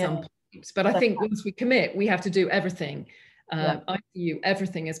 Some points. But I think once we commit, we have to do everything, ICU,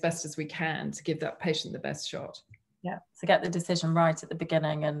 everything as best as we can to give that patient the best shot. Yeah. So get the decision right at the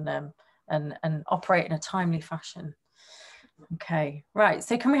beginning and operate in a timely fashion. Okay, right.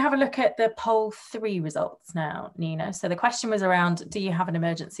 So can we have a look at the poll 3 results now, Nina? So the question was around, do you have an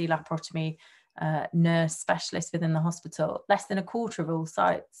emergency laparotomy nurse specialist within the hospital? Less than a quarter of all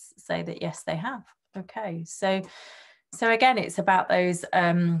sites say that yes, they have. Okay, so again, it's about those,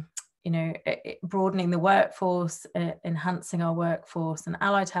 broadening the workforce, enhancing our workforce, and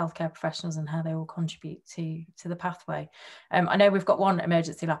allied healthcare professionals and how they all contribute to the pathway. I know we've got one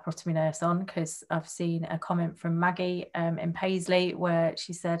emergency laparotomy nurse on, because I've seen a comment from Maggie in Paisley where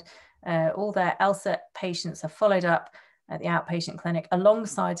she said all their LSAT patients are followed up at the outpatient clinic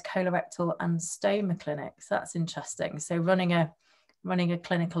alongside colorectal and stoma clinics. That's interesting. So running a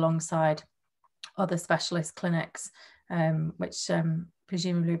clinic alongside other specialist clinics, which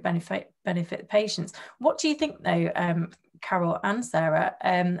presumably benefit the patients. What do you think, though, Carol and Sarah,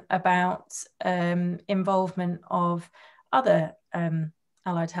 about involvement of other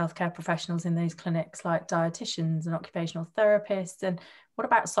allied healthcare professionals in those clinics, like dietitians and occupational therapists? And what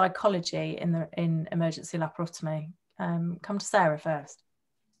about psychology in emergency laparotomy? Come to Sarah first.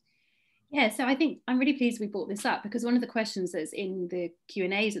 Yeah, so I think I'm really pleased we brought this up, because one of the questions that's in the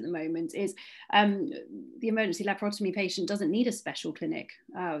Q&As at the moment is the emergency laparotomy patient doesn't need a special clinic.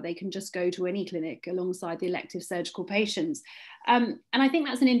 They can just go to any clinic alongside the elective surgical patients. And I think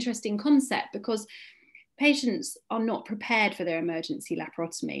that's an interesting concept, because patients are not prepared for their emergency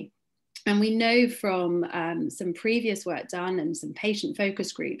laparotomy. And we know from some previous work done and some patient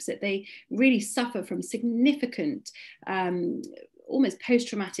focus groups that they really suffer from significant almost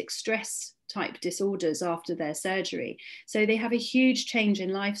post-traumatic stress type disorders after their surgery. So they have a huge change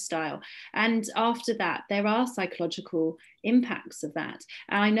in lifestyle. And after that, there are psychological impacts of that.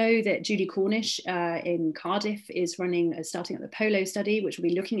 And I know that Julie Cornish in Cardiff is starting at the POLO study, which will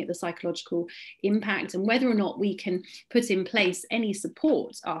be looking at the psychological impact and whether or not we can put in place any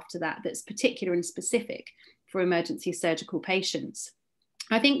support after that that's particular and specific for emergency surgical patients.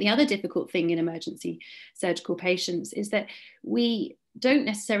 I think the other difficult thing in emergency surgical patients is that we don't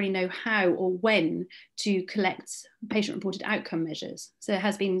necessarily know how or when to collect patient-reported outcome measures. So there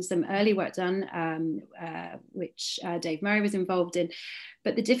has been some early work done, which Dave Murray was involved in.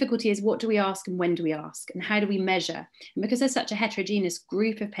 But the difficulty is, what do we ask and when do we ask? And how do we measure? And because there's such a heterogeneous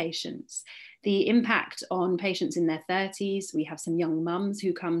group of patients, the impact on patients in their 30s, we have some young mums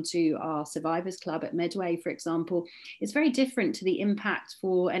who come to our Survivors Club at Medway, for example, is very different to the impact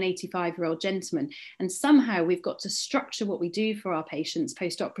for an 85-year-old gentleman. And somehow we've got to structure what we do for our patients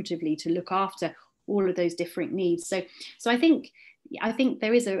post-operatively to look after all of those different needs. So I think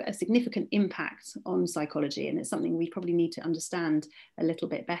there is a significant impact on psychology, and it's something we probably need to understand a little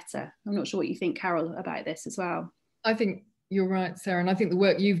bit better. I'm not sure what you think, Carol, about this as well. I think you're right, Sarah, and I think the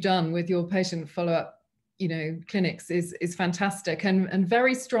work you've done with your patient follow-up, clinics is fantastic and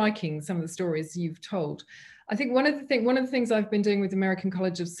very striking. Some of the stories you've told. I think one of the things I've been doing with the American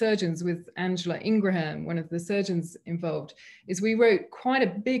College of Surgeons with Angela Ingraham, one of the surgeons involved, is we wrote quite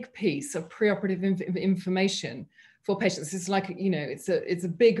a big piece of preoperative information for patients. It's like, it's a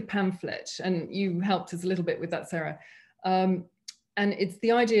big pamphlet, and you helped us a little bit with that, Sarah. And it's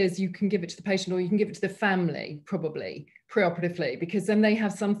the idea is you can give it to the patient or you can give it to the family, probably preoperatively, because then they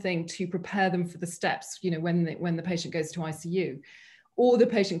have something to prepare them for the steps, when the patient goes to ICU, or the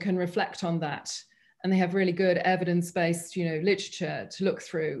patient can reflect on that. And they have really good evidence-based, literature to look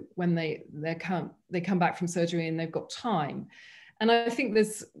through when they come back from surgery and they've got time. And I think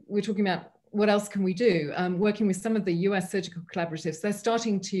we're talking about what else can we do? Working with some of the US surgical collaboratives, they're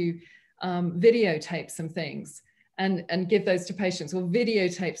starting to videotape some things and give those to patients, or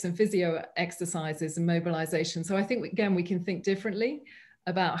videotape some physio exercises and mobilization. So I think, again, we can think differently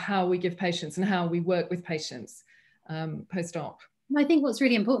about how we give patients and how we work with patients post-op. I think what's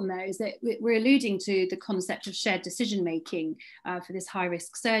really important there is that we're alluding to the concept of shared decision making for this high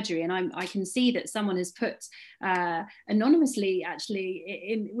risk surgery, and I can see that someone has put anonymously,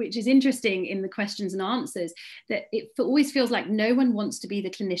 actually, which is interesting in the questions and answers, that it always feels like no one wants to be the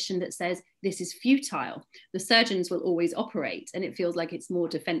clinician that says this is futile. The surgeons will always operate, and it feels like it's more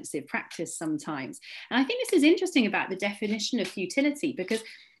defensive practice sometimes. And I think this is interesting about the definition of futility, because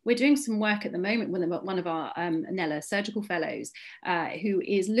we're doing some work at the moment with one of our NELA surgical fellows who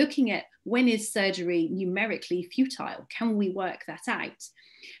is looking at when is surgery numerically futile? Can we work that out?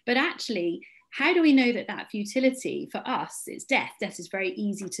 But actually, how do we know that futility for us, it's death? Death is very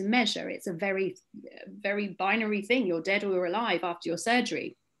easy to measure. It's a very, very binary thing. You're dead or you're alive after your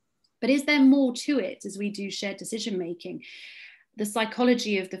surgery. But is there more to it as we do shared decision making? The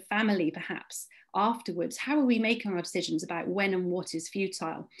psychology of the family, perhaps, afterwards. How are we making our decisions about when and what is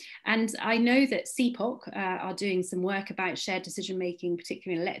futile? And I know that CPOC are doing some work about shared decision making,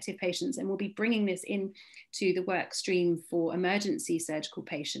 particularly in elective patients, and we'll be bringing this into the work stream for emergency surgical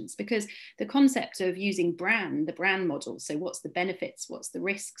patients, because the concept of using the brand model, so what's the benefits, what's the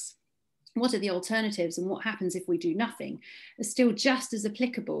risks, what are the alternatives, and what happens if we do nothing, are still just as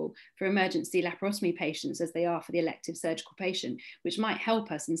applicable for emergency laparotomy patients as they are for the elective surgical patient, which might help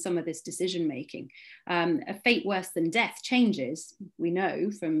us in some of this decision making. A fate worse than death changes, we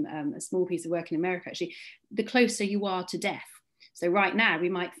know from a small piece of work in America, actually, the closer you are to death. So right now we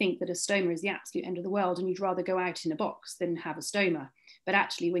might think that a stoma is the absolute end of the world and you'd rather go out in a box than have a stoma. But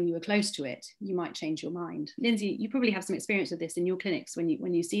actually, when you are close to it, you might change your mind. Lindsay, you probably have some experience of this in your clinics when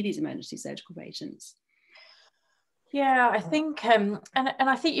you see these emergency surgical patients. Yeah, I think, and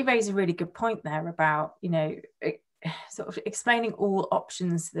I think you raise a really good point there about, sort of explaining all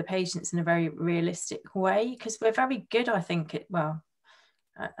options to the patients in a very realistic way, because we're very good, I think,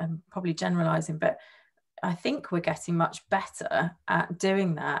 I'm probably generalising, but I think we're getting much better at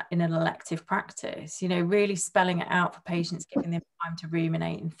doing that in an elective practice, really spelling it out for patients, giving them time to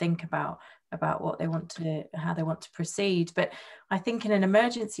ruminate and think about what they want to, how they want to proceed. But I think in an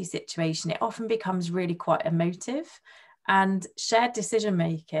emergency situation, it often becomes really quite emotive, and shared decision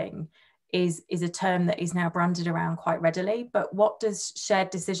making is a term that is now branded around quite readily. But what does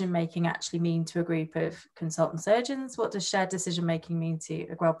shared decision making actually mean to a group of consultant surgeons? What does shared decision making mean to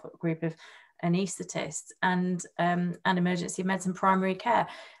a group of anaesthetists and emergency medicine primary care?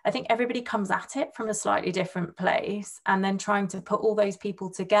 I think everybody comes at it from a slightly different place, and then trying to put all those people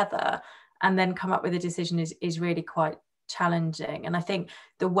together and then come up with a decision is really quite challenging. And I think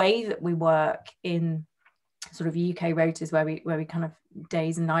the way that we work in sort of UK rotas where we kind of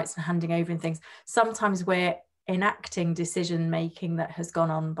days and nights and handing over and things, sometimes we're enacting decision making that has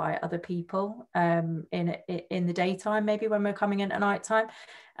gone on by other people in the daytime, maybe when we're coming in at night time,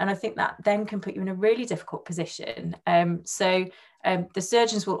 and I think that then can put you in a really difficult position. So the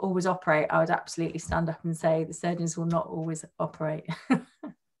surgeons will always operate. I would absolutely stand up and say the surgeons will not always operate.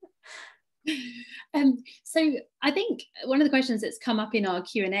 So I think one of the questions that's come up in our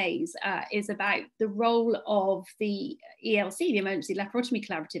Q&As is about the role of the ELC, the Emergency Laparotomy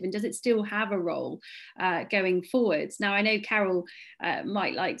Collaborative, and does it still have a role going forwards? Now, I know Carol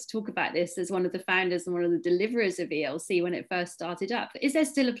might like to talk about this as one of the founders and one of the deliverers of ELC when it first started up. Is there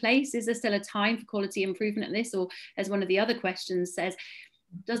still a place? Is there still a time for quality improvement in this? Or as one of the other questions says,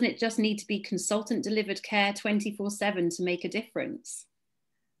 doesn't it just need to be consultant delivered care 24/7 to make a difference?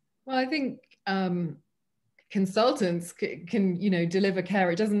 Well, I think consultants can, you know, deliver care.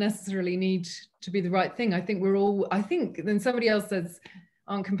 It doesn't necessarily need to be the right thing. I think then somebody else says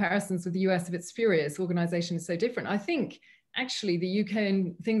on comparisons with the US, if it's furious, organization is so different. I think actually the UK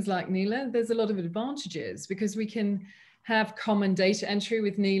and things like NELA, there's a lot of advantages because we can have common data entry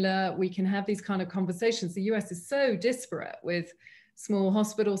with NELA. We can have these kind of conversations. The US is so disparate with small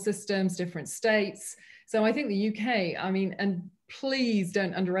hospital systems, different states. So I think the UK, I mean, and please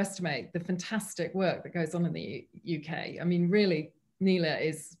don't underestimate the fantastic work that goes on in the UK. I mean, really, NELA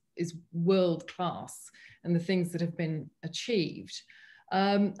is world class and the things that have been achieved.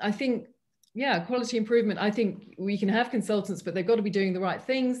 I think, yeah, quality improvement, I think we can have consultants, but they've got to be doing the right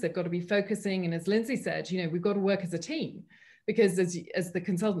things. They've got to be focusing. And as Lindsay said, you know, we've got to work as a team because as the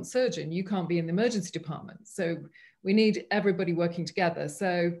consultant surgeon, you can't be in the emergency department. So we need everybody working together.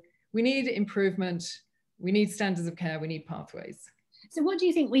 So we need improvement. We need standards of care, we need pathways. So what do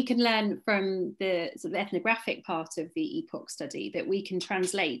you think we can learn from the sort of ethnographic part of the EPOC study that we can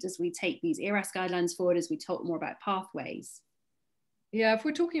translate as we take these ERAS guidelines forward, as we talk more about pathways? Yeah, if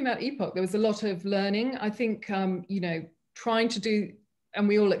we're talking about EPOC, there was a lot of learning. I think, you know, trying to do, and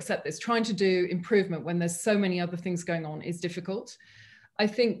we all accept this, trying to do improvement when there's so many other things going on is difficult. I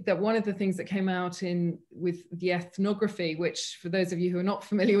think that one of the things that came out with the ethnography, which for those of you who are not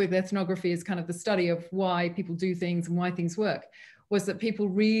familiar with ethnography is kind of the study of why people do things and why things work, was that people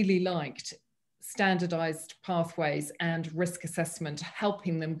really liked standardized pathways and risk assessment,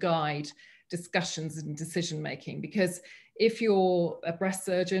 helping them guide discussions and decision making. Because if you're a breast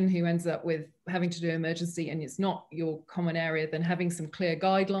surgeon who ends up with having to do emergency and it's not your common area, then having some clear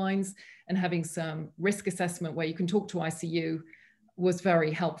guidelines and having some risk assessment where you can talk to ICU was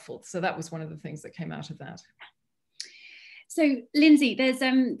very helpful. So that was one of the things that came out of that. So Lindsay,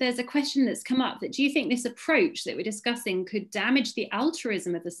 there's a question that's come up that do you think this approach that we're discussing could damage the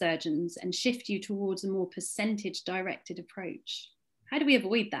altruism of the surgeons and shift you towards a more percentage directed approach? How do we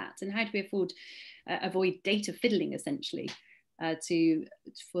avoid that? And how do we avoid data fiddling essentially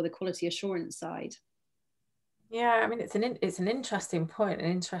for the quality assurance side? Yeah, I mean, it's an interesting point,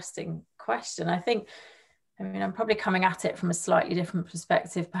 an interesting question. I mean, I'm probably coming at it from a slightly different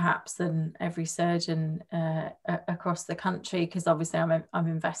perspective, perhaps, than every surgeon across the country, because obviously I'm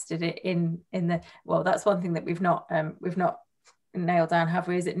invested in the. Well, that's one thing that we've not nailed down, have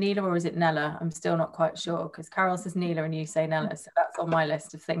we? Is it NELA or is it NELA? I'm still not quite sure because Carol says NELA and you say NELA, so that's on my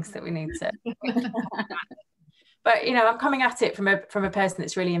list of things that we need to. But you know, I'm coming at it from a person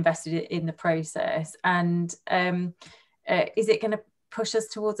that's really invested in the process, and is it going to push us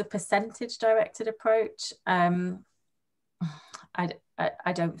towards a percentage directed approach? I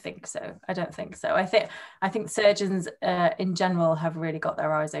don't think so. I think surgeons in general have really got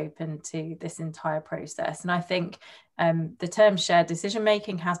their eyes open to this entire process, and I think the term shared decision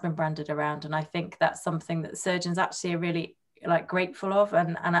making has been branded around, and I think that's something that surgeons actually are really grateful of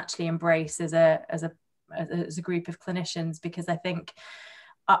and actually embrace as a group of clinicians, because I think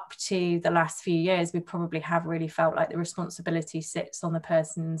up to the last few years, we probably have really felt like the responsibility sits on the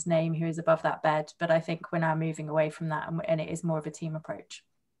person's name who is above that bed. But I think we're now moving away from that, and it is more of a team approach.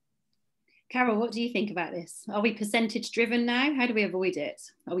 Carol, what do you think about this? Are we percentage driven now? How do we avoid it?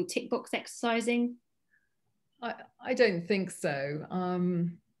 Are we tick box exercising? I don't think so.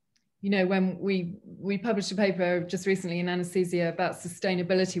 You know, when we published a paper just recently in anaesthesia about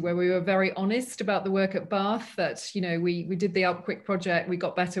sustainability, where we were very honest about the work at Bath, that, you know, we did the Up Quick project, we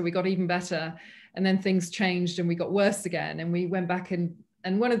got better, we got even better, and then things changed and we got worse again. And we went back and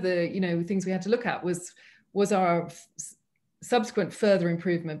one of the, you know, things we had to look at was our subsequent further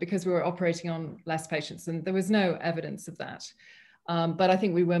improvement, because we were operating on less patients and there was no evidence of that. But I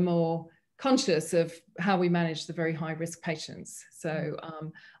think we were more conscious of how we manage the very high risk patients. So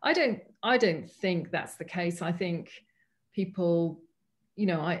I don't think that's the case. I think people, you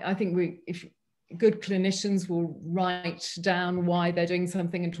know, I think if good clinicians will write down why they're doing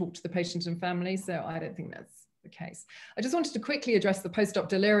something and talk to the patient and family. So I don't think that's the case. I just wanted to quickly address the post-op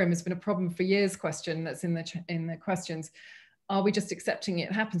delirium. Has been a problem for years question that's in the questions. Are we just accepting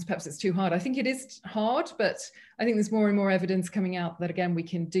it happens? Perhaps it's too hard. I think it is hard, but I think there's more and more evidence coming out that, again, we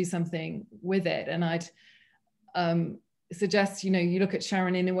can do something with it. And I'd suggest, you know, you look at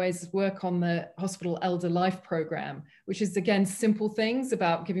Sharon Inouye's work on the hospital elder life program, which is, again, simple things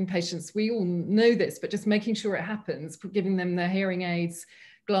about giving patients, we all know this, but just making sure it happens, giving them their hearing aids,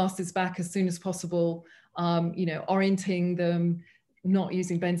 glasses back as soon as possible, you know, orienting them, not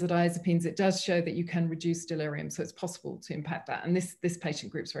using benzodiazepines. It does show that you can reduce delirium, so it's possible to impact that. And this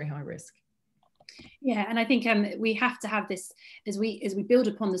patient group is very high risk. Yeah, and I think we have to have this, as we build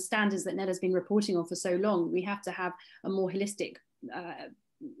upon the standards that NELA's been reporting on for so long, we have to have a more holistic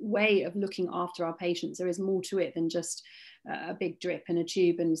way of looking after our patients. There is more to it than just a big drip and a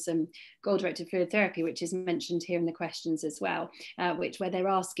tube and some goal-directed fluid therapy, which is mentioned here in the questions as well, where they're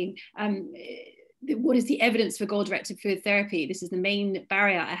asking, what is the evidence for goal-directed fluid therapy? This is the main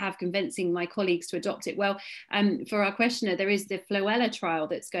barrier I have convincing my colleagues to adopt it. Well, for our questioner, there is the Floella trial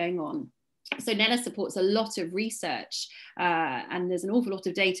that's going on. So NELA supports a lot of research and there's an awful lot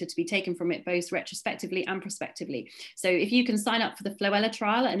of data to be taken from it, both retrospectively and prospectively. So if you can sign up for the Floella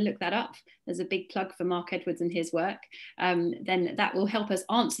trial and look that up, there's a big plug for Mark Edwards and his work, then that will help us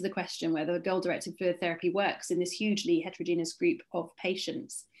answer the question whether goal-directed fluid therapy works in this hugely heterogeneous group of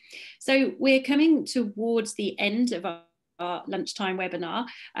patients. So we're coming towards the end of our lunchtime webinar.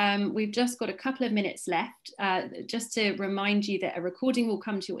 We've just got a couple of minutes left, just to remind you that a recording will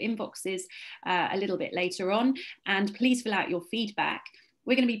come to your inboxes a little bit later on, and please fill out your feedback.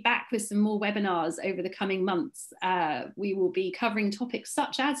 We're going to be back with some more webinars over the coming months. We will be covering topics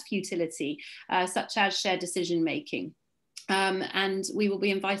such as futility, such as shared decision making. And we will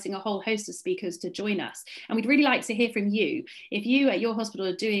be inviting a whole host of speakers to join us. And we'd really like to hear from you. If you at your hospital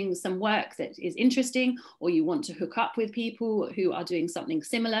are doing some work that is interesting, or you want to hook up with people who are doing something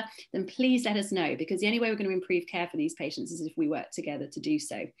similar, then please let us know, because the only way we're going to improve care for these patients is if we work together to do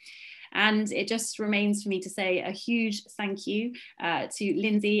so. And it just remains for me to say a huge thank you to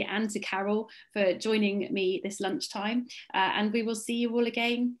Lindsay and to Carol for joining me this lunchtime. And we will see you all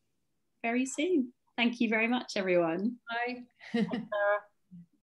again very soon. Thank you very much, everyone. Bye. Thanks, Sarah.